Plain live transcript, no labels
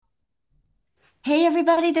Hey,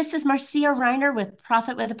 everybody, this is Marcia Reiner with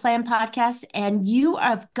Profit with a Plan podcast, and you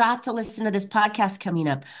have got to listen to this podcast coming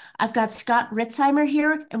up. I've got Scott Ritzheimer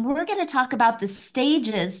here, and we're going to talk about the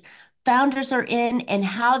stages founders are in and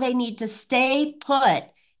how they need to stay put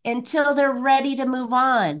until they're ready to move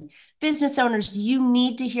on. Business owners, you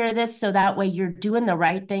need to hear this so that way you're doing the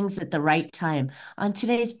right things at the right time on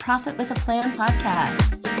today's Profit with a Plan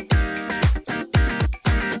podcast.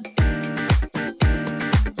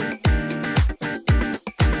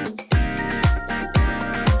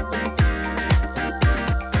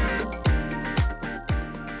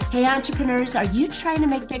 Hey, entrepreneurs, are you trying to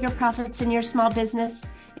make bigger profits in your small business?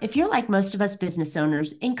 If you're like most of us business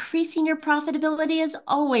owners, increasing your profitability is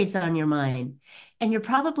always on your mind. And you're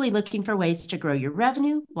probably looking for ways to grow your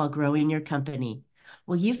revenue while growing your company.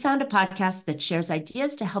 Well, you found a podcast that shares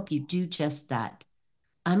ideas to help you do just that.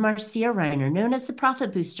 I'm Marcia Reiner, known as the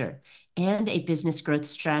Profit Booster and a business growth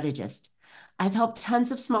strategist. I've helped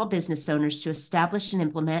tons of small business owners to establish and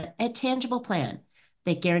implement a tangible plan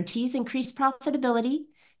that guarantees increased profitability,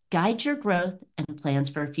 guides your growth, and plans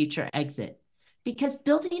for a future exit. Because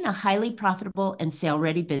building a highly profitable and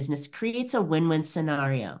sale-ready business creates a win-win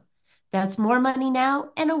scenario. That's more money now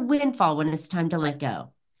and a windfall when it's time to let go.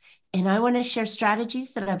 And I want to share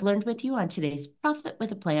strategies that I've learned with you on today's Profit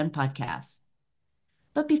with a Plan podcast.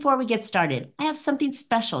 But before we get started, I have something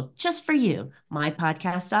special just for you, my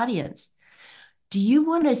podcast audience. Do you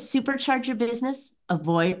want to supercharge your business,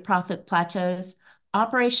 avoid profit plateaus,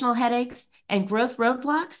 operational headaches, and growth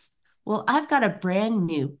roadblocks? Well, I've got a brand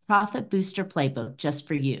new Profit Booster playbook just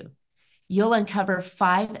for you. You'll uncover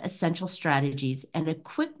 5 essential strategies and a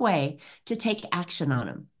quick way to take action on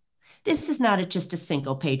them. This is not just a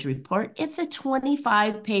single page report, it's a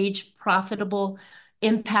 25-page profitable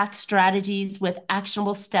impact strategies with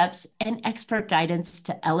actionable steps and expert guidance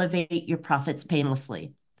to elevate your profits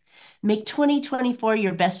painlessly. Make 2024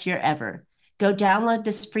 your best year ever. Go download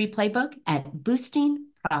this free playbook at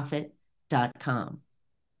boostingprofit.com.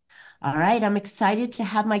 All right, I'm excited to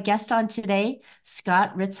have my guest on today,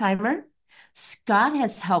 Scott Ritzheimer. Scott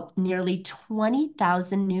has helped nearly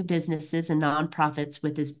 20,000 new businesses and nonprofits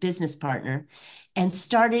with his business partner and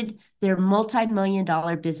started their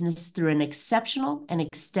multi-million-dollar business through an exceptional and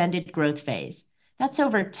extended growth phase. That's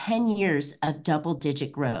over 10 years of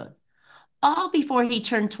double-digit growth, all before he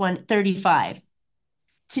turned 35.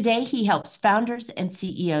 Today, he helps founders and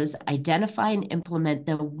CEOs identify and implement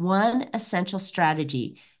the one essential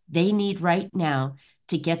strategy they need right now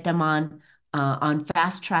to get them on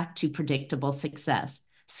fast track to predictable success.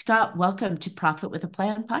 Scott, welcome to Profit with a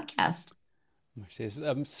Plan podcast.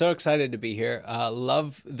 I'm so excited to be here.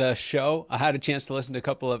 Love the show. I had a chance to listen to a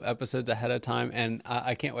couple of episodes ahead of time, and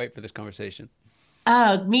I can't wait for this conversation.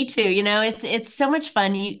 Oh, me too. It's so much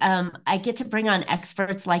fun. I get to bring on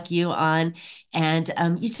experts like you on, and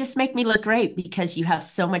you just make me look great because you have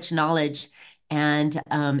so much knowledge and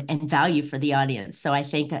value for the audience. So I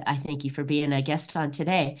thank you for being a guest on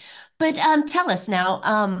today. But tell us now,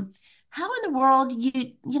 how in the world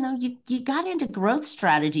you got into growth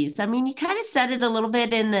strategies? I mean, you kind of said it a little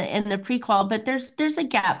bit in the prequel, but there's a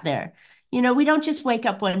gap there. We don't just wake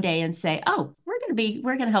up one day and say, "Oh, we're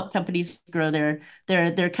going to help companies grow their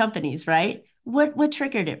companies," right? What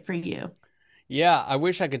triggered it for you? Yeah, I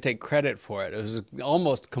wish I could take credit for it. It was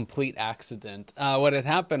almost complete accident. What had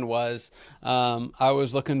happened was I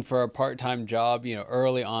was looking for a part-time job,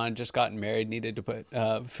 early on, just gotten married, needed to put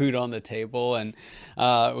food on the table, and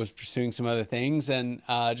was pursuing some other things, and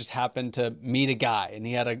just happened to meet a guy, and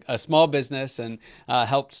he had a small business and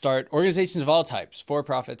helped start organizations of all types,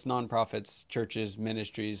 for-profits, nonprofits, churches,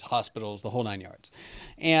 ministries, hospitals, the whole 9 yards.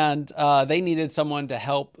 And they needed someone to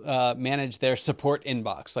help manage their support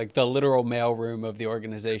inbox, like the literal mail room of the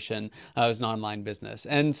organization. It was an online business.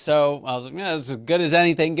 And so I was like, yeah, it's as good as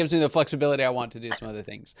anything. Gives me the flexibility I want to do some other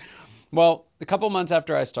things. Well, a couple months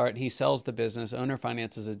after I start, he sells the business, owner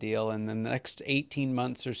finances a deal, and then the next 18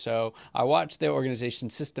 months or so, I watched the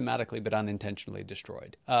organization systematically but unintentionally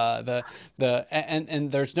destroyed. And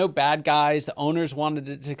there's no bad guys. The owners wanted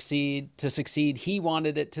it to succeed. He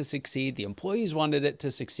wanted it to succeed. The employees wanted it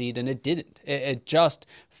to succeed, and it didn't. It just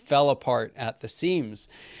fell apart at the seams.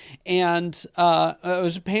 And it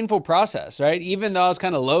was a painful process, right? Even though I was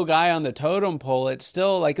kind of low guy on the totem pole, it's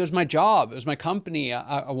still like it was my job. It was my company.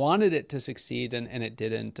 I wanted it to succeed, and it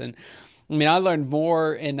didn't. And I mean, I learned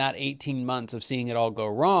more in that 18 months of seeing it all go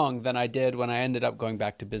wrong than I did when I ended up going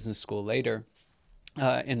back to business school later.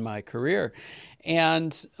 in my career.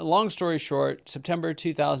 And long story short, September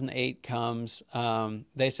 2008 comes.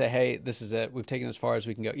 They say, "Hey, this is it. We've taken as far as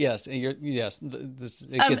we can go." Yes, yes, it gets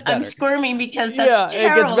I'm better. squirming because that's Yeah,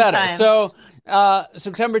 it gets terrible better. time. So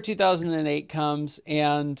September 2008 comes,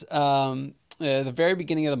 and the very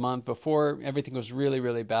beginning of the month, before everything was really,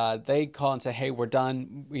 really bad, they call and say, "Hey, we're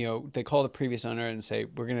done." They call the previous owner and say,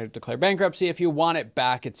 "We're going to declare bankruptcy. If you want it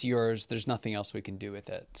back, it's yours. There's nothing else we can do with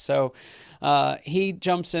it." So he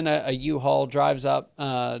jumps in a U-Haul, drives up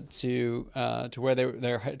to where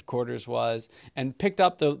their headquarters was, and picked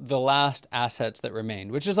up the last assets that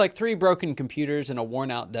remained, which is like 3 broken computers and a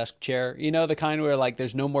worn-out desk chair. You know, the kind where like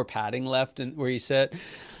there's no more padding left and where you sit.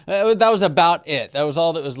 That was about it. That was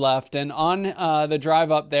all that was left. And on the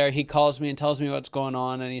drive up there, he calls me and tells me what's going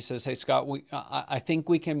on. And he says, "Hey, Scott, I think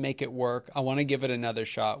we can make it work. I want to give it another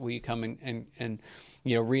shot. Will you come and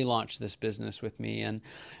relaunch this business with me?"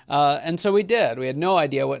 And so we did. We had no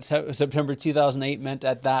idea what September 2008 meant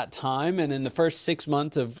at that time. And in the first 6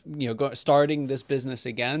 months of starting this business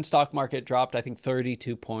again, stock market dropped, I think,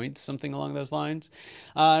 32 points, something along those lines.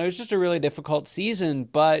 It was just a really difficult season,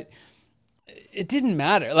 but it didn't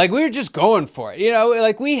matter. Like we were just going for it,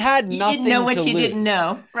 like we had You didn't know nothing to what you didn't lose.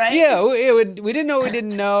 know, right? Yeah, we didn't know what we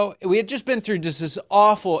didn't know. We had just been through just this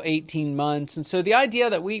awful 18 months. And so the idea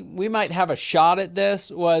that we might have a shot at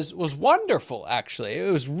this was wonderful, actually.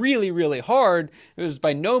 It was really, really hard. It was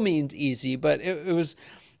by no means easy, but it was,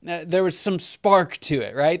 there was some spark to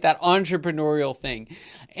it, right? That entrepreneurial thing.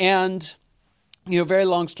 And very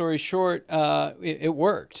long story short, it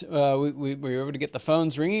worked. We were able to get the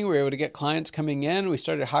phones ringing. We were able to get clients coming in. We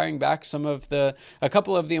started hiring back a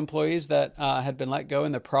couple of the employees that had been let go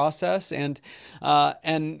in the process, and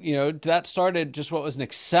that started just what was an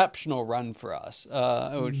exceptional run for us,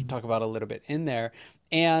 which we'll talk about a little bit in there.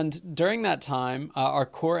 And during that time, our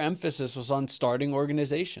core emphasis was on starting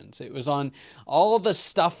organizations. It was on all the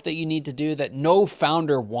stuff that you need to do that no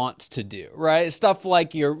founder wants to do, right? Stuff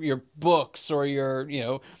like your books or your,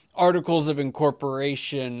 articles of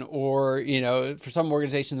incorporation, or, for some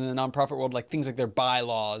organizations in the nonprofit world, like things like their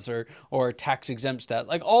bylaws or tax exempt stat,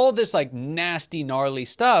 like all this like nasty, gnarly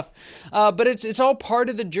stuff. But it's all part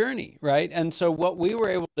of the journey, right? And so what we were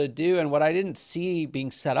able to do, and what I didn't see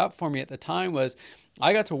being set up for me at the time, was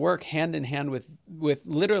I got to work hand in hand with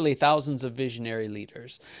literally thousands of visionary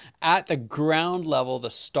leaders at the ground level, the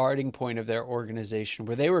starting point of their organization,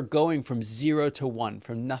 where they were going from 0 to 1,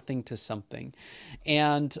 from nothing to something.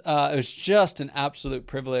 And it was just an absolute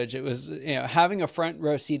privilege. It was, having a front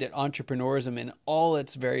row seat at entrepreneurism in all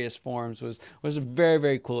its various forms was a very,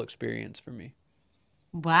 very cool experience for me.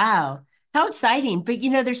 Wow. How exciting. But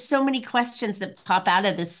there's so many questions that pop out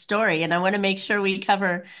of this story, and I want to make sure we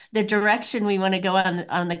cover the direction we want to go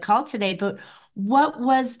on the call today. But what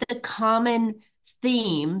was the common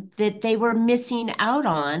theme that they were missing out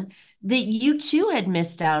on, that you too had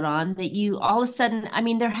missed out on, that you all of a sudden, I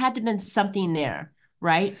mean, there had to have been something there,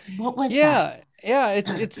 right? What was that? Yeah, yeah,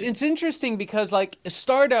 it's interesting because like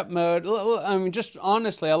startup mode, I mean, just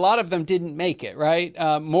honestly, a lot of them didn't make it, right?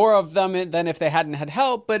 More of them than if they hadn't had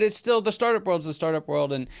help, but it's still, the startup world's the startup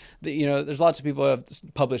world, and there's lots of people who have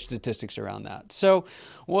published statistics around that. So,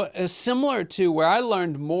 what is similar to where I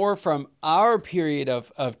learned more from our period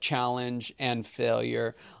of challenge and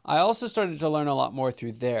failure, I also started to learn a lot more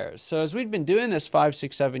through theirs. So as we'd been doing this 5,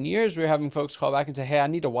 6, 7 years, we were having folks call back and say, "Hey, I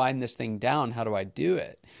need to widen this thing down. How do I do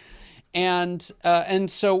it?" And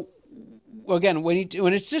so again, when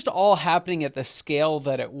it's just all happening at the scale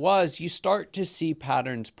that it was, you start to see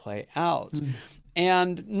patterns play out.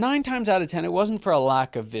 And 9 times out of 10, it wasn't for a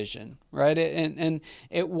lack of vision, right? And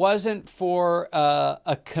it wasn't for a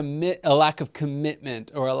lack of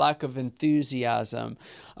commitment or a lack of enthusiasm.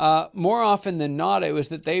 More often than not, it was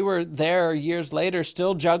that they were there years later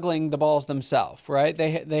still juggling the balls themselves, right?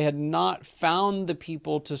 They had not found the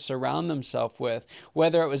people to surround themselves with,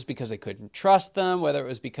 whether it was because they couldn't trust them, whether it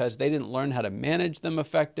was because they didn't learn how to manage them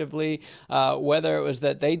effectively, whether it was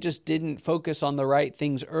that they just didn't focus on the right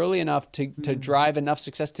things early enough to drive enough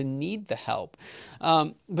success to need the help.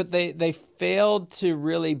 But they failed to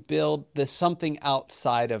really build something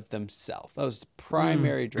outside of themselves. That was the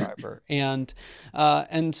primary driver. And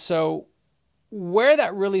so where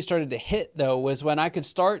that really started to hit, though, was when I could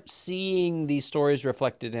start seeing these stories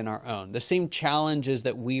reflected in our own, the same challenges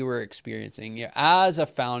that we were experiencing. As a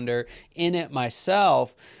founder in it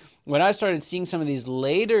myself, when I started seeing some of these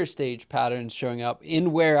later stage patterns showing up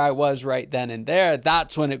in where I was right then and there,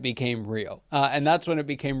 that's when it became real. And that's when it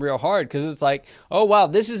became real hard, because it's like, oh, wow,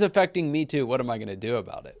 this is affecting me too. What am I going to do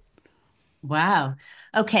about it? Wow.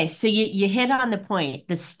 Okay, so you hit on the point,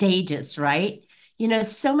 the stages, right?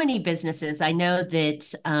 So many businesses, I know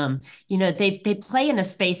that, they play in a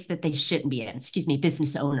space that they shouldn't be in. Excuse me,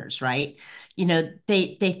 business owners, right?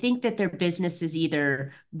 They think that their business is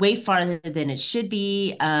either way farther than it should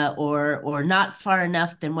be, or not far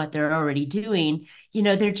enough than what they're already doing.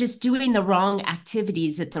 They're just doing the wrong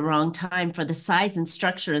activities at the wrong time for the size and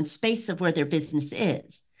structure and space of where their business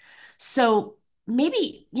is. So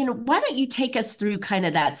maybe, why don't you take us through kind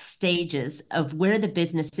of that stages of where the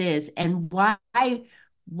business is and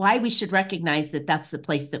why we should recognize that that's the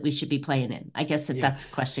place that we should be playing in. I guess if Yeah. that's a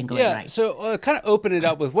question going Yeah. right. So kind of open it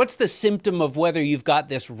up with what's the symptom of whether you've got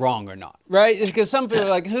this wrong or not, right? Because some people are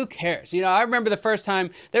like, who cares? I remember the first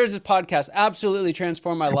time there was this podcast, absolutely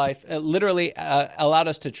transformed my life. It literally allowed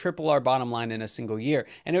us to triple our bottom line in a single year.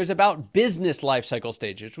 And it was about business life cycle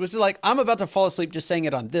stages, which is like, I'm about to fall asleep just saying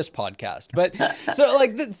it on this podcast. But so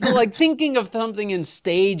thinking of something in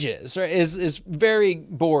stages, right, is very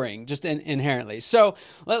boring just inherently. So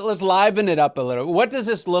let's liven it up a little. What does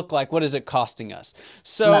this look like? What is it costing us?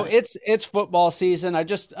 So it's football season. I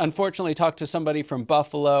just unfortunately talked to somebody from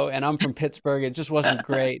Buffalo, and I'm from Pittsburgh. It just wasn't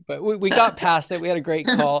great, but we got past it. We had a great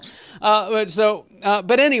call.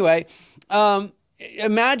 But anyway,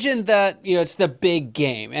 imagine that it's the big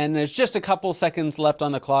game and there's just a couple seconds left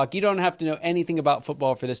on the clock. You don't have to know anything about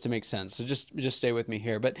football for this to make sense, so just stay with me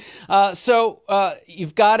here. But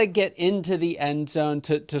you've got to get into the end zone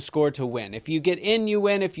to score to win. If you get in, you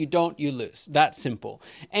win. If you don't, you lose. That simple.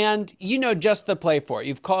 And just the play for it.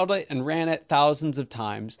 You've called it and ran it thousands of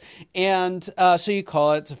times, and so you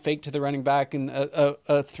call it. It's a fake to the running back and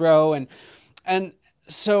a throw, and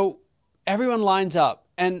so everyone lines up.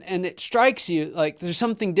 And it strikes you like there's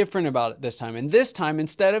something different about it this time. And this time,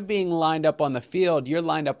 instead of being lined up on the field, you're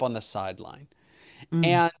lined up on the sideline.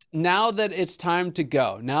 And now that it's time to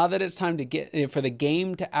go, now that it's time to get for the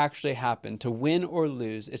game to actually happen, to win or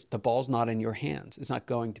lose, the ball's not in your hands. It's not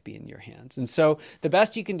going to be in your hands. And so the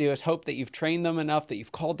best you can do is hope that you've trained them enough, that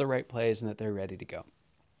you've called the right plays, and that they're ready to go.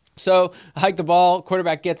 So hike the ball,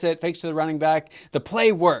 quarterback gets it, fakes to the running back. The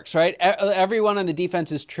play works, right? Everyone on the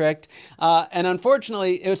defense is tricked. And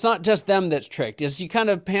unfortunately, it's not just them that's tricked. As you kind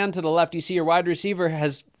of pan to the left, you see your wide receiver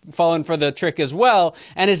has fallen for the trick as well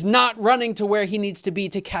and is not running to where he needs to be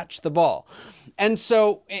to catch the ball. And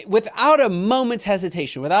so without a moment's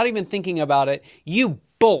hesitation, without even thinking about it, you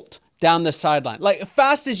bolt down the sideline, like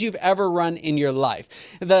fast as you've ever run in your life.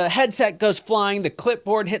 The headset goes flying, the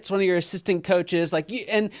clipboard hits one of your assistant coaches,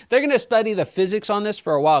 and they're going to study the physics on this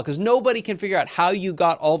for a while because nobody can figure out how you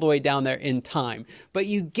got all the way down there in time. But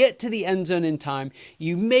you get to the end zone in time,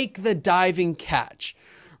 you make the diving catch,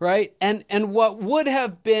 right? And what would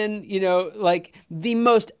have been, the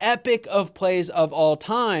most epic of plays of all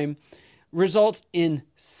time results in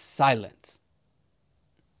silence.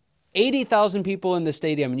 80,000 people in the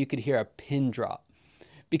stadium, and you could hear a pin drop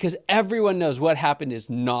because everyone knows what happened is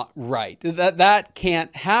not right. That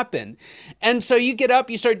can't happen. And so you get up,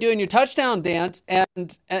 you start doing your touchdown dance,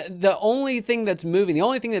 and the only thing that's moving, the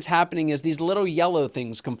only thing that's happening is these little yellow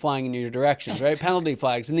things come flying in your direction, right? Penalty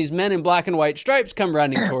flags. And these men in black and white stripes come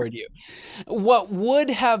running toward you. What would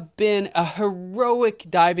have been a heroic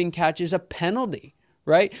diving catch is a penalty.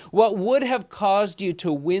 Right? What would have caused you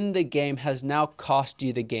to win the game has now cost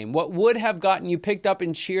you the game. What would have gotten you picked up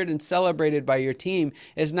and cheered and celebrated by your team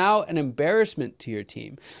is now an embarrassment to your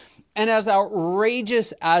team. And as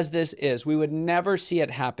outrageous as this is, we would never see it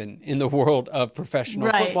happen in the world of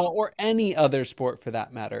professional football or any other sport for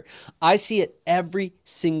that matter. I see it every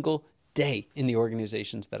single day in the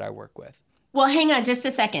organizations that I work with. Well, hang on just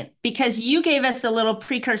a second, because you gave us a little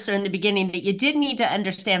precursor in the beginning that you did need to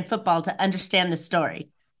understand football to understand the story.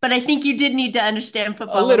 But I think you did need to understand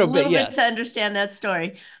football a little bit, yes, to understand that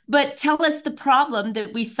story. But tell us the problem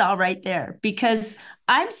that we saw right there, because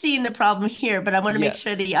I'm seeing the problem here, but I want to make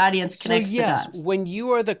sure the audience connects the dots. When you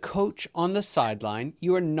are the coach on the sideline,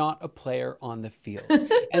 you are not a player on the field.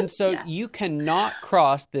 And so you cannot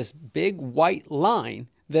cross this big white line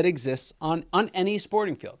that exists on any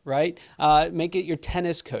sporting field, right? Make it your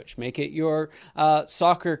tennis coach, make it your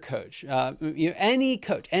soccer coach, any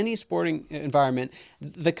coach, any sporting environment.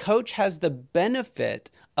 The coach has the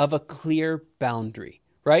benefit of a clear boundary,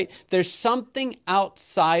 right? There's something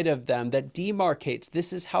outside of them that demarcates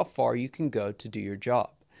this is how far you can go to do your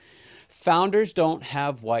job. Founders don't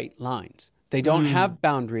have white lines. They don't have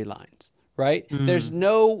boundary lines. Right? There's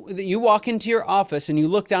you walk into your office and you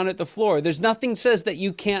look down at the floor. There's nothing says that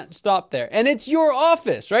you can't stop there. And it's your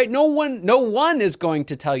office, right? No one is going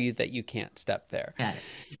to tell you that you can't step there.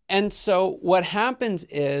 And so what happens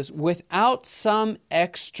is without some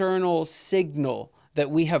external signal that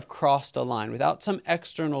we have crossed a line, without some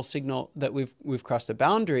external signal that we've crossed a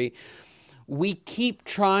boundary, we keep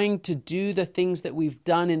trying to do the things that we've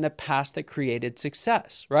done in the past that created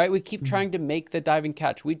success, right? We keep Mm. trying to make the diving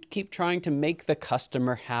catch. We keep trying to make the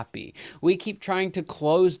customer happy. We keep trying to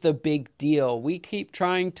close the big deal. We keep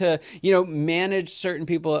trying to, manage certain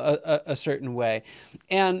people a certain way.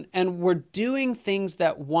 And we're doing things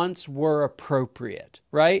that once were appropriate,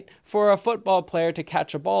 right? For a football player to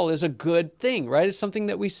catch a ball is a good thing, right? It's something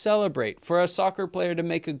that we celebrate. For a soccer player to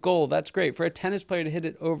make a goal, that's great. For a tennis player to hit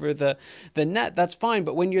it over the net, that's fine.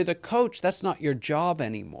 But when you're the coach, that's not your job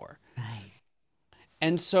anymore. Right.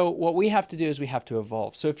 And so what we have to do is we have to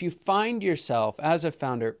evolve. So if you find yourself as a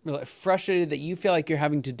founder frustrated that you feel like you're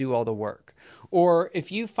having to do all the work, or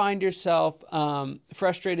if you find yourself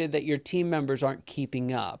frustrated that your team members aren't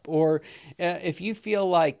keeping up, or if you feel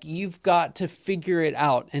like you've got to figure it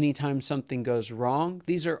out anytime something goes wrong,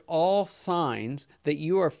 these are all signs that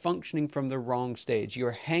you are functioning from the wrong stage. You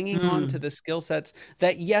are hanging on to Mm. the skill sets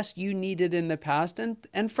that, yes, you needed in the past,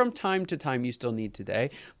 and from time to time you still need today,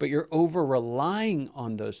 but you're over relying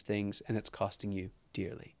on those things and it's costing you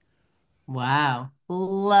dearly. Wow.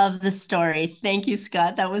 Love the story. Thank you,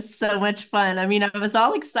 Scott. That was so much fun. I mean, I was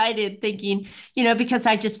all excited thinking, because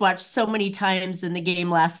I just watched so many times in the game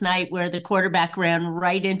last night where the quarterback ran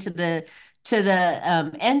right into the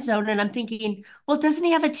end zone. And I'm thinking, well, doesn't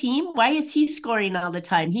he have a team? Why is he scoring all the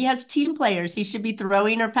time? He has team players. He should be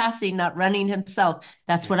throwing or passing, not running himself.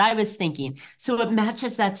 That's Yeah, what I was thinking. So it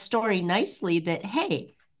matches that story nicely that,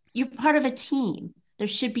 hey, you're part of a team. There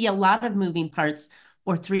should be a lot of moving parts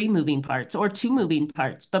or three moving parts or two moving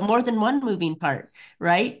parts, but more than one moving part,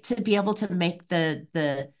 right? To be able to make the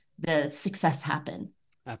success happen.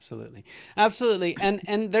 absolutely. Absolutely.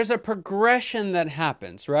 And there's a progression that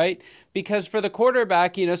happens, right? Because for the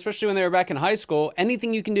quarterback, especially when they were back in high school,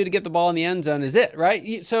 anything you can do to get the ball in the end zone is it,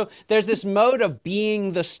 right? So there's this mode of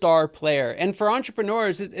being the star player. And for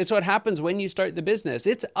entrepreneurs, it's what happens when you start the business.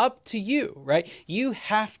 It's up to you, right? You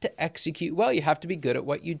have to execute well. You have to be good at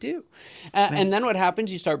what you do. And Right. then what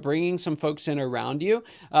happens? You start bringing some folks in around you,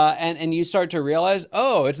 and you start to realize,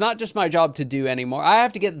 oh, it's not just my job to do anymore. I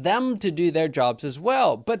have to get them to do their jobs as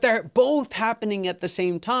well. But they're both happening at the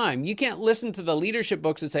same time. You can't listen to the leadership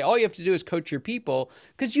books and say, all you have to do is coach your people,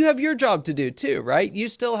 because you have your job to do too, right? You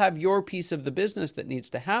still have your piece of the business that needs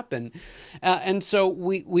to happen. And so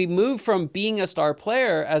we move from being a star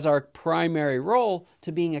player as our primary role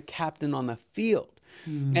to being a captain on the field.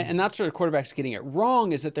 Mm. And that's where the quarterback's getting it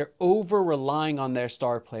wrong, is that they're over relying on their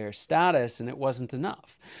star player status, and it wasn't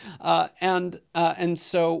enough. And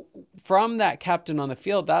so from that captain on the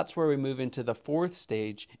field, that's where we move into the fourth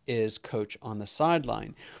stage, is coach on the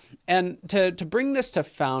sideline. And to bring this to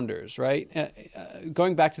founders, right?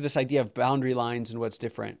 Going back to this idea of boundary lines and what's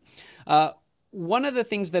different. One of the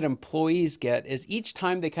things that employees get is each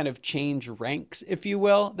time they kind of change ranks, if you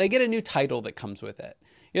will, they get a new title that comes with it.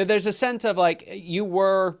 There's a sense of like you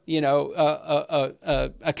were, account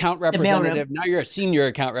The mailroom. representative. Now you're a senior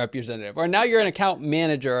account representative, or now you're an account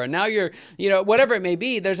manager, or now you're, whatever it may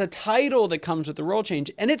be. There's a title that comes with the role change,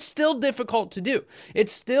 and it's still difficult to do.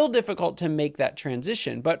 It's still difficult to make that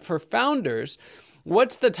transition. But for founders,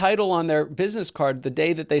 what's the title on their business card the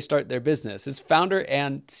day that they start their business? It's founder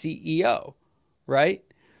and CEO, right?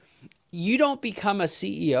 You don't become a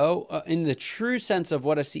CEO in the true sense of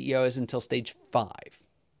what a CEO is until stage 5.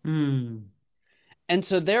 Mm. And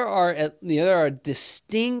so there are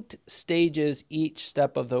distinct stages each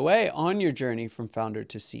step of the way on your journey from founder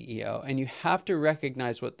to CEO. And you have to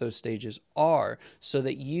recognize what those stages are so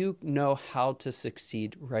that you know how to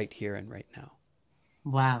succeed right here and right now.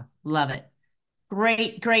 Wow. Love it.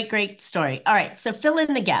 Great, great, great story. All right. So fill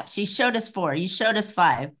in the gaps. You showed us four, you showed us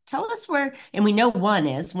five. Tell us where, and we know one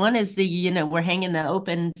is the, we're hanging the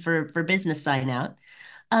open for business sign out.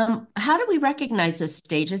 How do we recognize those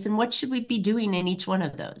stages and what should we be doing in each one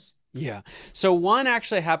of those? Yeah. So one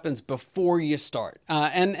actually happens before you start.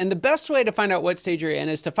 And the best way to find out what stage you're in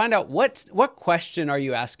is to find out what question are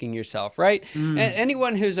you asking yourself, right? Mm.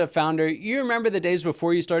 Anyone who's a founder, you remember the days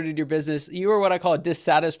before you started your business, you were what I call a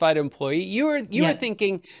dissatisfied employee. You were Yeah.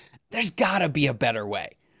 thinking, there's gotta be a better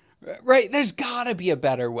way. Right? There's got to be a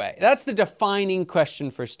better way. That's the defining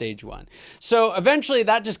question for stage 1. So eventually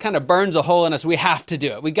that just kind of burns a hole in us. We have to do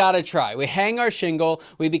it. We got to try. We hang our shingle.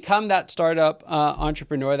 We become that startup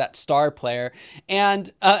entrepreneur, that star player.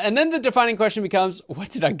 And then the defining question becomes,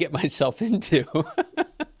 what did I get myself into?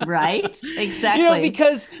 Right? You know, Exactly.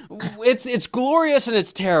 because it's glorious and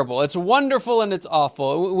it's terrible. It's wonderful and it's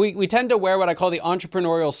awful. We tend to wear what I call the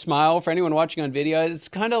entrepreneurial smile. For anyone watching on video, it's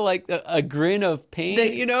kind of like a grin of pain.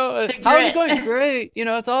 You The know, the how's it grit. going? Great. You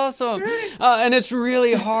know, it's awesome, and it's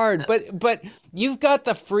really hard. But you've got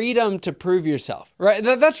the freedom to prove yourself, right?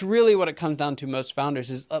 That's really what it comes down to. Most founders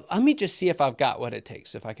is let me just see if I've got what it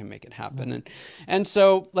takes, if I can make it happen. And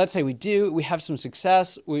so let's say we have some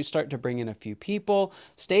success. We start to bring in a few people.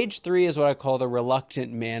 Stage 3 is what I call the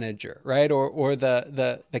reluctant manager, right? Or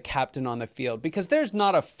the captain on the field, because there's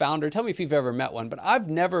not a founder. Tell me if you've ever met one, but I've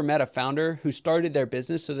never met a founder who started their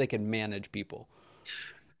business so they could manage people.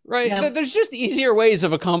 Right? No. There's just easier ways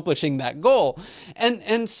of accomplishing that goal.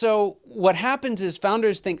 And so what happens is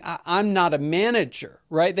founders think, I'm not a manager,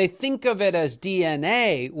 right? They think of it as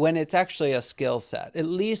DNA when it's actually a skill set, at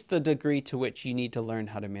least the degree to which you need to learn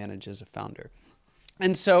how to manage as a founder.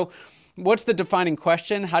 And so what's the defining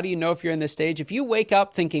question? How do you know if you're in this stage? If you wake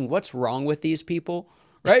up thinking, what's wrong with these people?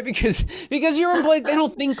 Right? Because your employees, they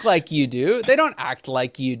don't think like you do. They don't act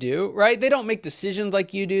like you do, right? They don't make decisions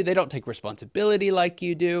like you do. They don't take responsibility like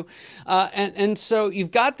you do. And so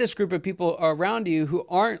you've got this group of people around you who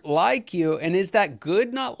aren't like you. And is that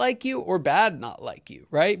good not like you or bad not like you,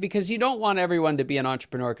 right? Because you don't want everyone to be an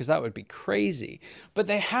entrepreneur because that would be crazy. But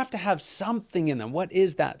they have to have something in them. What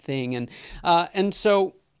is that thing? And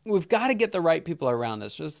so we've got to get the right people around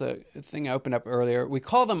us. Just the thing I opened up earlier. We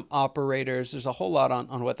call them operators. There's a whole lot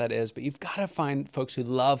on what that is, but you've got to find folks who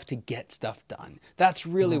love to get stuff done. That's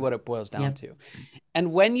really what it boils down Yep. to.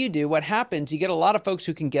 And when you do, what happens, you get a lot of folks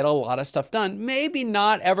who can get a lot of stuff done. Maybe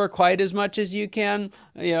not ever quite as much as you can.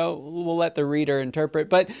 You know, we'll let the reader interpret.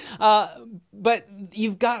 But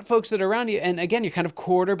you've got folks that are around you. And again, you're kind of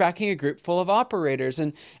quarterbacking a group full of operators.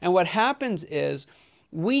 And what happens is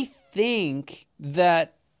we think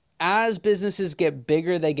that as businesses get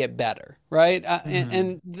bigger, they get better, right?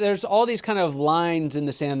 And there's all these kind of lines in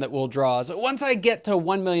the sand that we'll draw. So once I get to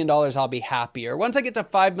 $1 million, I'll be happier. Once I get to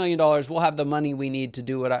 $5 million, we'll have the money we need to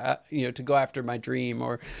do what to go after my dream.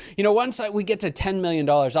 Or, once we get to $10 million,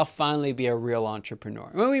 I'll finally be a real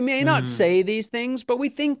entrepreneur. Well, we may not say these things, but we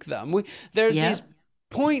think them. There's these Yep.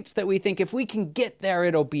 points that we think if we can get there,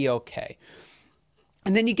 it'll be okay.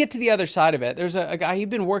 And then you get to the other side of it. There's a guy, he'd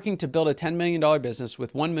been working to build a $10 million business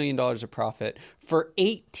with $1 million of profit for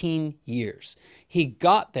 18 years. He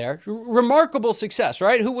got there. Remarkable success,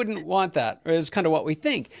 right? Who wouldn't want that? Is kind of what we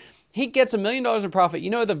think. He gets $1 million in profit. You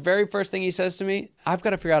know, the very first thing he says to me, I've got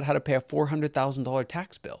to figure out how to pay a $400,000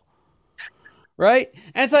 tax bill. Right?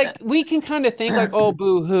 And it's like, we can kind of think like, oh,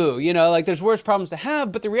 boo hoo, like there's worse problems to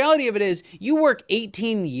have. But the reality of it is you work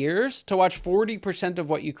 18 years to watch 40% of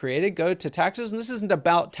what you created go to taxes. And this isn't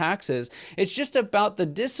about taxes. It's just about the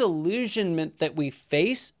disillusionment that we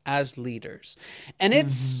face as leaders. And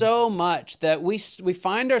it's so much that we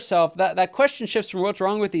find ourselves, that question shifts from what's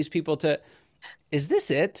wrong with these people to, is this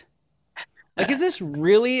it? Like, is this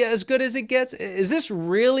really as good as it gets? Is this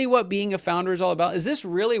really what being a founder is all about? Is this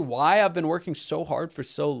really why I've been working so hard for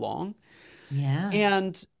so long? Yeah.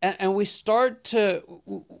 And we start to,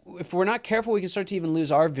 if we're not careful, we can start to even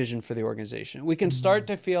lose our vision for the organization. We can start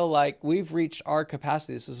to feel like we've reached our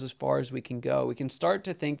capacity. This is as far as we can go. We can start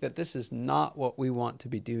to think that this is not what we want to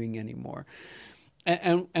be doing anymore.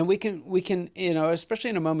 And we can,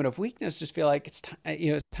 especially in a moment of weakness, just feel like it's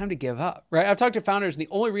it's time to give up, right? I've talked to founders, and the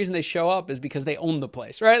only reason they show up is because they own the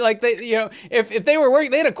place, right? Like they, if they were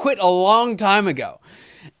working, they'd have quit a long time ago.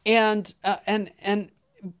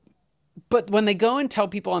 But when they go and tell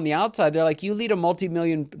people on the outside, they're like, you lead a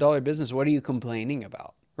multi-million-dollar business. What are you complaining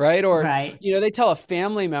about? Right? Or, Right. they tell a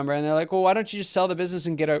family member and they're like, well, why don't you just sell the business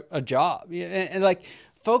and get a job? And like,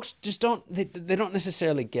 folks just they don't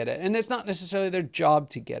necessarily get it. And it's not necessarily their job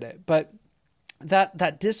to get it. But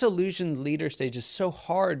that disillusioned leader stage is so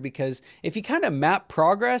hard because if you kind of map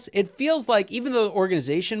progress, it feels like even though the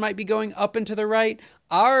organization might be going up and to the right,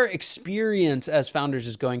 our experience as founders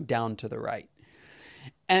is going down to the right.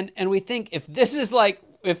 And we think if this is like,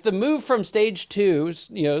 if the move from stage 2,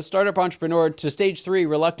 startup entrepreneur, to stage 3,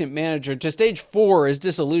 reluctant manager, to stage 4 is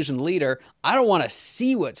disillusioned leader, I don't want to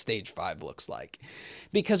see what stage 5 looks like,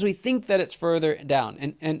 because we think that it's further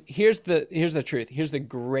down. And here's the truth. Here's the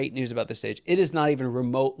great news about this stage. It is not even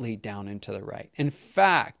remotely down and to the right. In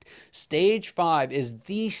fact, stage 5 is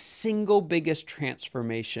the single biggest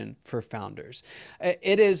transformation for founders.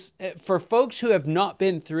 It is, for folks who have not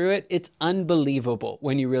been through it, it's unbelievable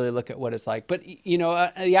when you really look at what it's like. But,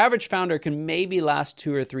 the average founder can maybe last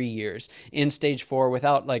 2 or 3 years in stage 4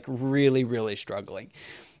 without like really, really struggling.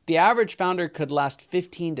 The average founder could last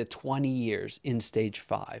 15 to 20 years in stage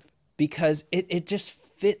 5 because it just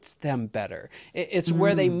fits them better. It's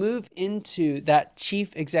where they move into that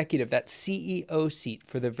chief executive, that CEO seat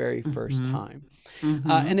for the very first Mm-hmm. time.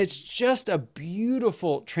 Mm-hmm. And it's just a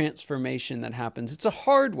beautiful transformation that happens. It's a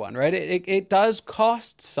hard one, right? It does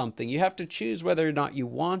cost something. You have to choose whether or not you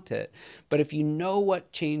want it. But if you know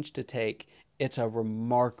what change to take, it's a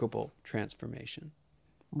remarkable transformation.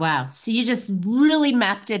 Wow. So you just really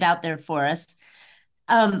mapped it out there for us.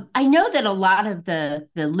 I know that a lot of the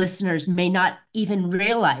listeners may not even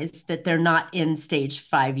realize that they're not in stage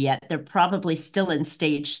 5 yet. They're probably still in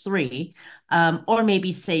stage 3, or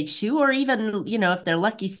maybe stage 2, or even, if they're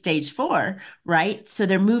lucky, stage 4, right? So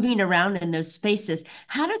they're moving around in those spaces.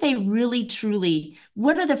 How do they really truly,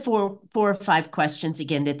 what are the four or five questions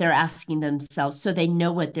again that they're asking themselves so they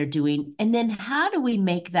know what they're doing? And then how do we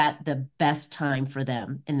make that the best time for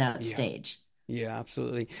them in that Yeah. stage? Yeah,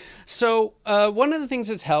 absolutely. So one of the things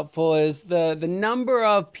that's helpful is the number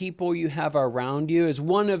of people you have around you is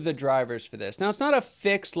one of the drivers for this. Now, it's not a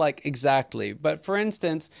fixed like exactly, but for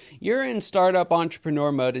instance, you're in startup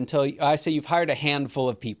entrepreneur mode until I say you've hired a handful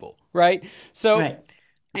of people, right? So Right.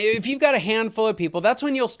 if you've got a handful of people, that's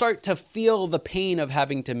when you'll start to feel the pain of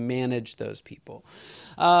having to manage those people.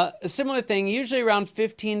 A similar thing, usually around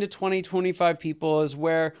 15 to 20, 25 people is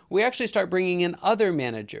where we actually start bringing in other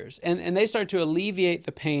managers and they start to alleviate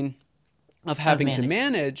the pain of Of having to managing.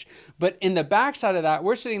 manage. But in the backside of that,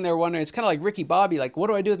 we're sitting there wondering, it's kind of like Ricky Bobby, like, what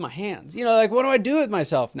do I do with my hands? Like, what do I do with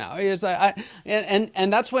myself now? It's like,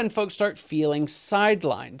 and that's when folks start feeling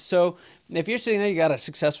sidelined. So if you're sitting there, you got a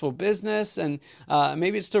successful business and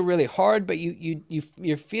maybe it's still really hard, but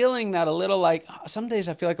you're feeling that a little like, some days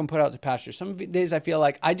I feel like I'm put out to pasture. Some days I feel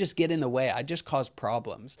like I just get in the way. I just cause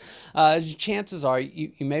problems. Chances are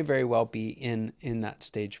you may very well be in that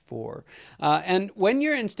stage 4. And when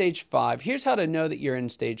you're in stage 5, here's how to know that you're in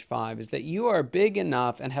stage 5 is that you are big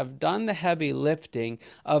enough and have done the heavy lifting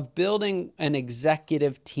of building an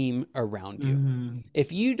executive team around you. Hmm.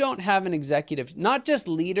 If you don't have an executive, not just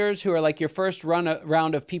leaders who are like your first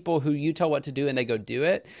round of people who you tell what to do and they go do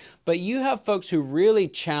it, but you have folks who really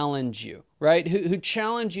challenge you, right? Who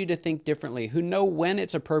challenge you to think differently, who know when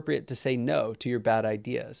it's appropriate to say no to your bad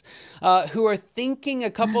ideas, who are thinking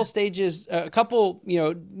a couple stages, a couple,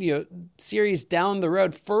 series down the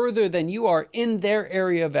road further than you are in their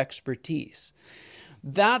area of expertise.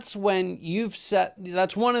 That's when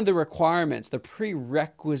that's one of the requirements, the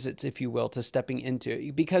prerequisites, if you will, to stepping into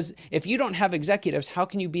it. Because if you don't have executives, how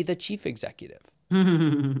can you be the chief executive?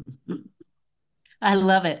 I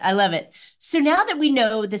love it. I love it. So now that we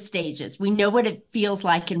know the stages, we know what it feels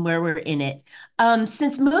like and where we're in it.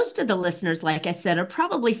 Since most of the listeners, like I said, are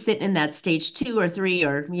probably sitting in that stage 2 or 3,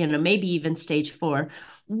 or maybe even stage 4,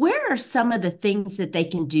 where are some of the things that they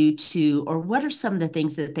can do to, or what are some of the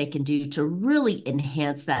things that they can do to really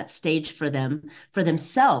enhance that stage for them, for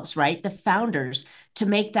themselves, right? The founders, to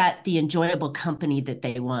make that the enjoyable company that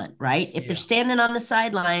they want, right? If they're Yeah, standing on the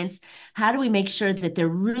sidelines, how do we make sure that they're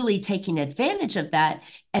really taking advantage of that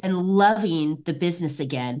and loving the business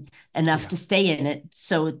again enough yeah, to stay in it,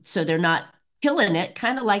 so they're not killing it,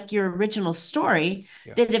 kind of like your original story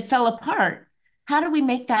yeah. that it fell apart. How do we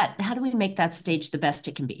make that stage the best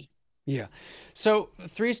it can be? Yeah. So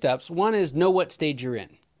 3 steps. One is know what stage you're in,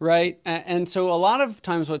 right? And so a lot of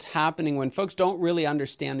times what's happening when folks don't really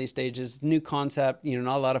understand these stages, new concept,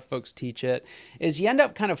 not a lot of folks teach it, is you end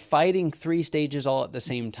up kind of fighting 3 stages all at the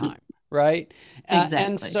same time, right? And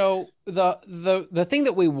Exactly. so the thing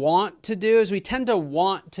that we want to do is we tend to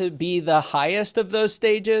want to be the highest of those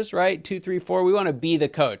stages, right? 2, 3, 4. We want to be the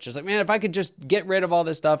coach. It's like, man, if I could just get rid of all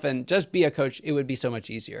this stuff and just be a coach, it would be so much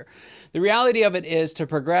easier. The reality of it is to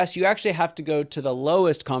progress, you actually have to go to the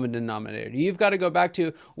lowest common denominator. You've got to go back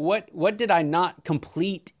to what did I not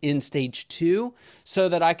complete in stage 2 so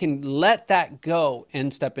that I can let that go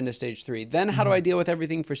and step into stage 3. Then how do I Mhm. deal with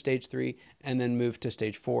everything for stage 3 and then move to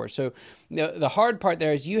stage 4? So the hard part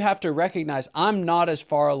there is you have to recognize I'm not as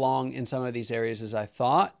far along in some of these areas as I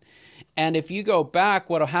thought. And if you go back,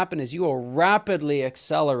 what will happen is you will rapidly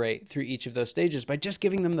accelerate through each of those stages by just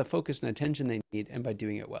giving them the focus and attention they need and by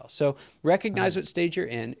doing it well. So recognize what stage you're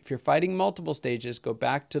in. If you're fighting multiple stages, go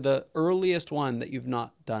back to the earliest one that you've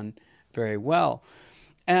not done very well.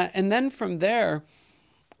 And then from there,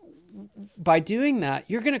 by doing that,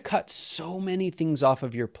 you're going to cut so many things off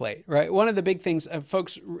of your plate, right? One of the big things,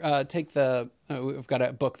 folks take the we've got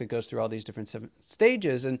a book that goes through all these different 7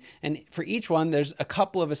 stages, and for each one, there's a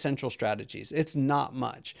couple of essential strategies. It's not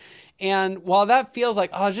much. And while that feels like,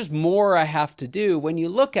 oh, it's just more I have to do, when you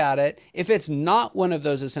look at it, if it's not one of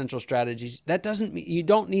those essential strategies, that doesn't mean you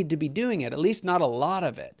don't need to be doing it, at least not a lot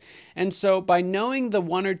of it. And so by knowing the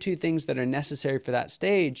 1 or 2 things that are necessary for that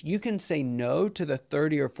stage, you can say no to the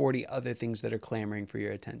 30 or 40 other things that are clamoring for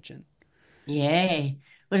your attention. Yay.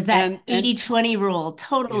 With that And 80/20 rule, yes,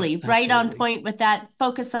 totally right on absolutely. point with that.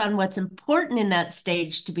 Focus on what's important in that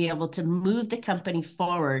stage to be able to move the company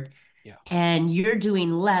forward. Yeah. And you're doing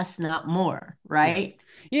less, not more, Yeah. right?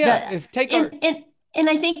 Yeah. The If take our and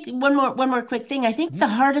I think one more quick thing. I think Mhm. the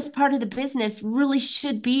hardest part of the business really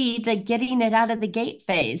should be the getting it out of the gate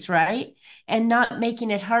phase, right? And not making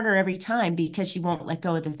it harder every time because you Yeah. won't let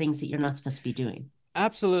go of the things that you're not supposed to be doing.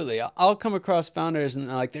 Absolutely. I'll come across founders and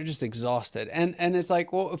like they're just exhausted. And it's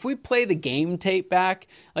like, well, if we play the game tape back,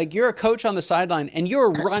 like you're a coach on the sideline and you're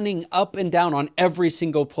running up and down on every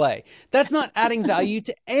single play. That's not adding value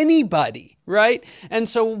to anybody, right? And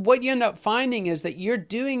so what you end up finding is that you're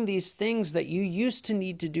doing these things that you used to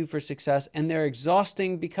need to do for success, and they're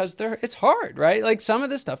exhausting because it's hard, right? Like some of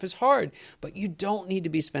this stuff is hard, but you don't need to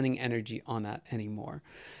be spending energy on that anymore.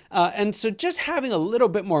 And so just having a little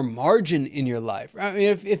bit more margin in your life. I mean,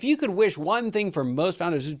 if you could wish one thing for most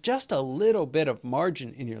founders, is just a little bit of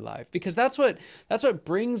margin in your life, because that's what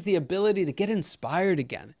brings the ability to get inspired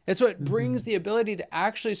again. It's what brings Mm-hmm. the ability to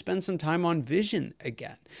actually spend some time on vision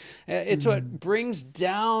again. It's Mm-hmm. what brings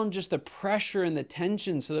down just the pressure and the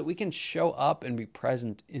tension so that we can show up and be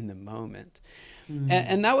present in the moment.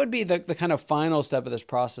 And that would be the kind of final step of this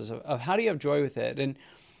process of how do you have joy with it. And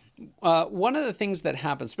one of the things that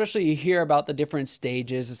happens, especially you hear about the different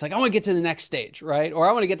stages, it's like, I want to get to the next stage, right? Or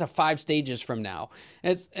I want to get to 5 stages from now.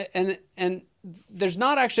 And there's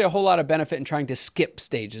not actually a whole lot of benefit in trying to skip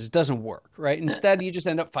stages. It doesn't work, right? Instead, you just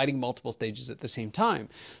end up fighting multiple stages at the same time.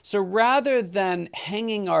 So rather than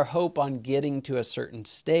hanging our hope on getting to a certain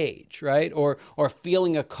stage, right? Or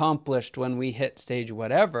feeling accomplished when we hit stage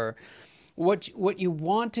whatever, what you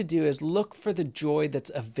want to do is look for the joy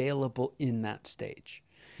that's available in that stage.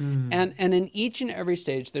 Mm-hmm. And in each and every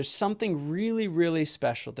stage, there's something really, really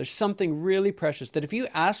special. There's something really precious that if you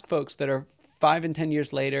ask folks that are 5 and 10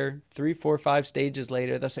 years later, 3, 4, 5 stages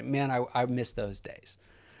later, they'll say, man, I miss those days,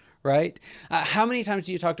 right? How many times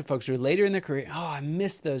do you talk to folks who are later in their career? Oh, I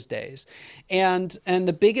miss those days. And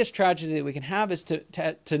the biggest tragedy that we can have is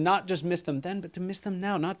to not just miss them then, but to miss them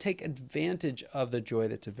now, not take advantage of the joy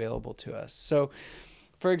that's available to us. So,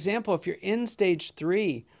 for example, if you're in stage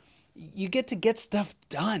 3, you get stuff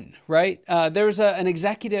done, right? There was an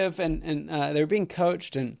executive, and they were being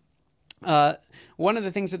coached, and one of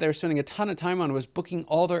the things that they were spending a ton of time on was booking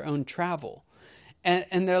all their own travel.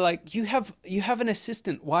 And they're like, you have an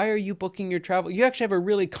assistant. Why are you booking your travel? You actually have a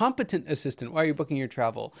really competent assistant. Why are you booking your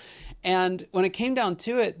travel? And when it came down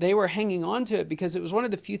to it, they were hanging on to it because it was one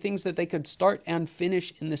of the few things that they could start and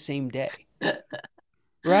finish in the same day.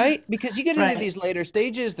 Right? Because you get into Right. these later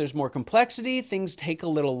stages, there's more complexity, things take a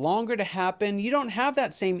little longer to happen. You don't have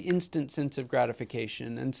that same instant sense of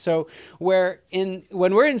gratification. And so when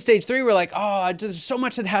we're in stage 3, we're like, oh, there's so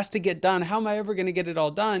much that has to get done. How am I ever going to get it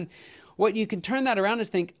all done? What you can turn that around is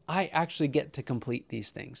think, I actually get to complete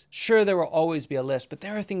these things. Sure, there will always be a list, but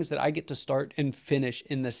there are things that I get to start and finish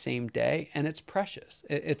in the same day, and it's precious.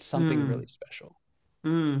 It's something Mm. really special.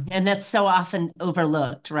 And that's so often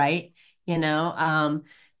overlooked, right? You know,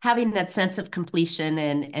 having that sense of completion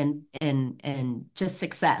and just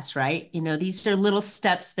success, right? You know, these are little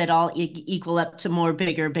steps that all equal up to more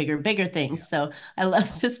bigger, bigger, bigger Yeah. things. So I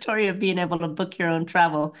love the story of being able to book your own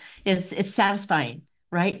travel is satisfying,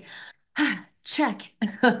 right? Check.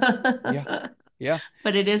 Yeah. Yeah.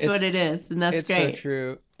 But it is what It's it is, and that's It's so great.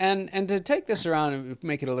 true. And to take this around and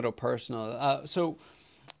make it a little personal. So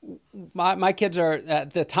my kids are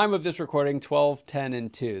at the time of this recording 12, 10,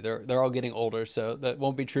 and 2. They're all getting older, so that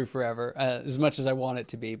won't be true forever, as much as I want it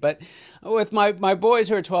to be. But with my boys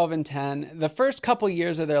who are 12 and 10, the first couple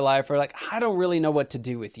years of their life are like, I don't really know what to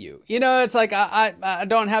do with you. You know, it's like I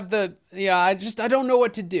don't have the I don't know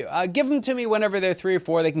what to do. Give them to me whenever they're 3 or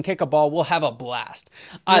 4. They can kick a ball. We'll have a blast.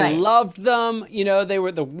 I Right. loved them. You know, they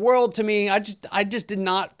were the world to me. I just did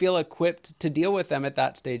not feel equipped to deal with them at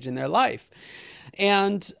that stage in their life.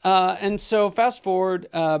 And so fast forward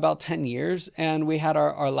about 10 years, and we had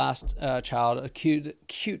our last child, a cute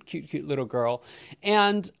little girl.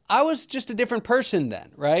 And I was just a different person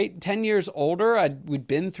then, right? 10 years older, we'd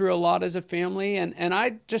been through a lot as a family, and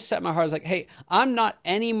I just set my heart, I was like, hey, I'm not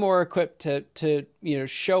any more equipped to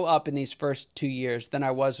show up in these first 2 years than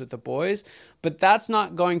I was with the boys, but that's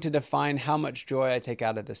not going to define how much joy I take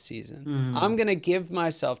out of this season. I'm going to give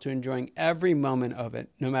myself to enjoying every moment of it,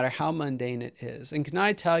 no matter how mundane it is. And can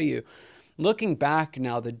I tell you, looking back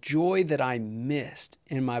now, the joy that I missed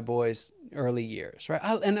in my boys' early years, right?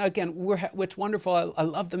 And again, it's wonderful. I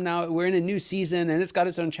love them now. We're in a new season and it's got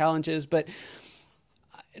its own challenges, but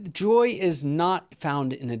joy is not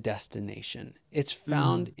found in a destination. It's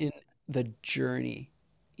found in the journey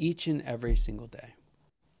each and every single day.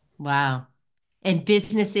 Wow. And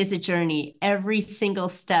business is a journey, every single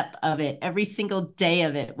step of it, every single day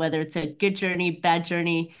of it, whether it's a good journey, bad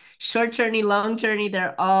journey, short journey, long journey,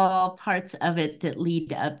 they're all parts of it that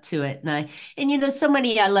lead up to it. I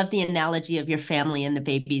love the analogy of your family and the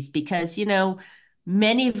babies because,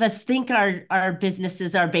 many of us think our business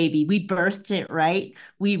is our baby. We birthed it, right?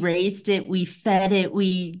 We raised it, we fed it,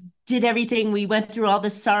 we did everything. We went through all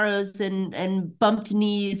the sorrows and bumped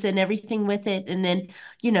knees and everything with it. And then,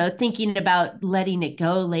 thinking about letting it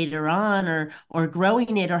go later on or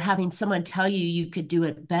growing it or having someone tell you could do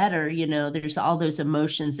it better. There's all those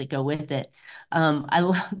emotions that go with it. I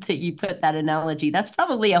love that you put that analogy. That's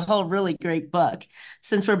probably a whole really great book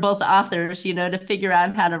since we're both authors, to figure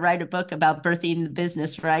out how to write a book about birthing the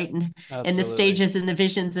business, right? And the stages and the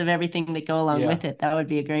visions of everything that go along with it. That would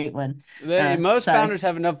be a great one. Most founders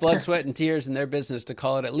have enough blood, sweat, and tears in their business to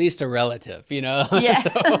call it at least a relative, Yeah,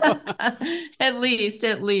 at least.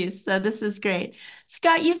 So this is great.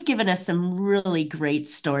 Scott, you've given us some really great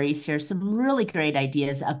stories here, some really great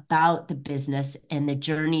ideas about the business and the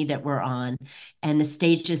journey that we're on and the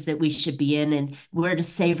stages that we should be in and where to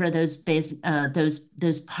savor those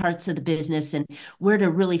parts of the business and where to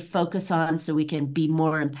really focus on so we can be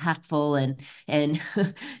more impactful and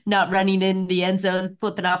not running in the end zone,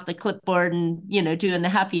 flipping off the clipboard and, doing the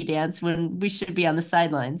happy dance when we should be on the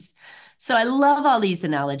sidelines. So I love all these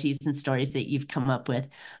analogies and stories that you've come up with,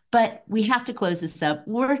 but we have to close this up.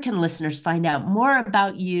 Where can listeners find out more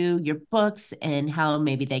about you, your books, and how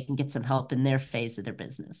maybe they can get some help in their phase of their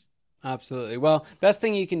business? Absolutely. Well, best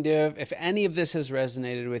thing you can do if any of this has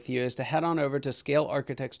resonated with you is to head on over to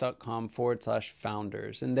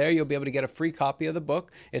scalearchitects.com/founders. And there you'll be able to get a free copy of the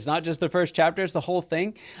book. It's not just the first chapter, it's the whole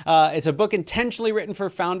thing. It's a book intentionally written for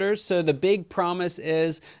founders. So the big promise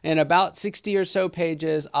is in about 60 or so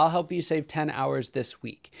pages, I'll help you save 10 hours this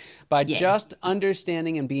week by just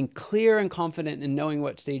understanding and being clear and confident in knowing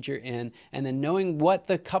what stage you're in and then knowing what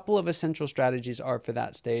the couple of essential strategies are for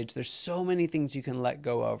that stage. There's so many things you can let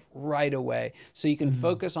go of right away. So you can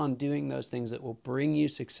focus on doing those things that will bring you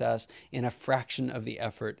success in a fraction of the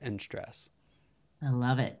effort and stress. I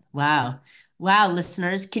love it. Wow. Wow,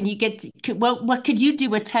 listeners, what could you do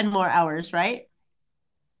with 10 more hours, right?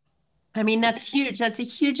 I mean, that's huge. That's a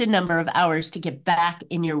huge number of hours to get back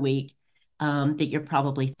in your week that you're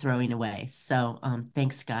probably throwing away. So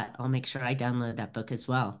thanks, Scott. I'll make sure I download that book as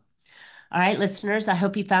well. All right, listeners, I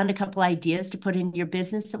hope you found a couple ideas to put into your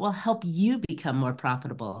business that will help you become more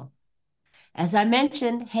profitable. As I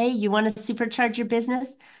mentioned, hey, you want to supercharge your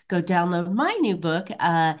business? Go download my new book.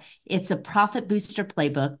 It's a profit booster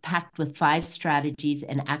playbook packed with 5 strategies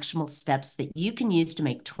and actionable steps that you can use to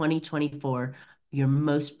make 2024 your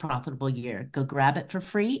most profitable year. Go grab it for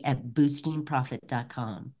free at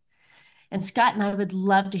boostingprofit.com. And Scott and I would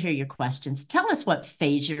love to hear your questions. Tell us what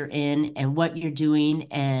phase you're in and what you're doing.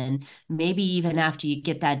 And maybe even after you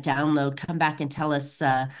get that download, come back and tell us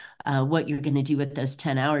what you're going to do with those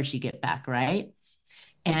 10 hours you get back, right?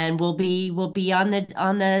 And we'll be on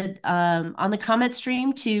the comment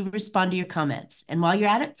stream to respond to your comments. And while you're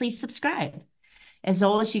at it, please subscribe. As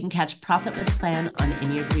always, you can catch Profit with a Plan on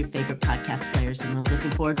any of your favorite podcast players, and we're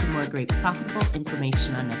looking forward to more great profitable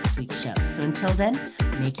information on next week's show. So until then,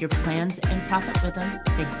 make your plans and profit with them.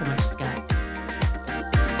 Thanks so much, Scott.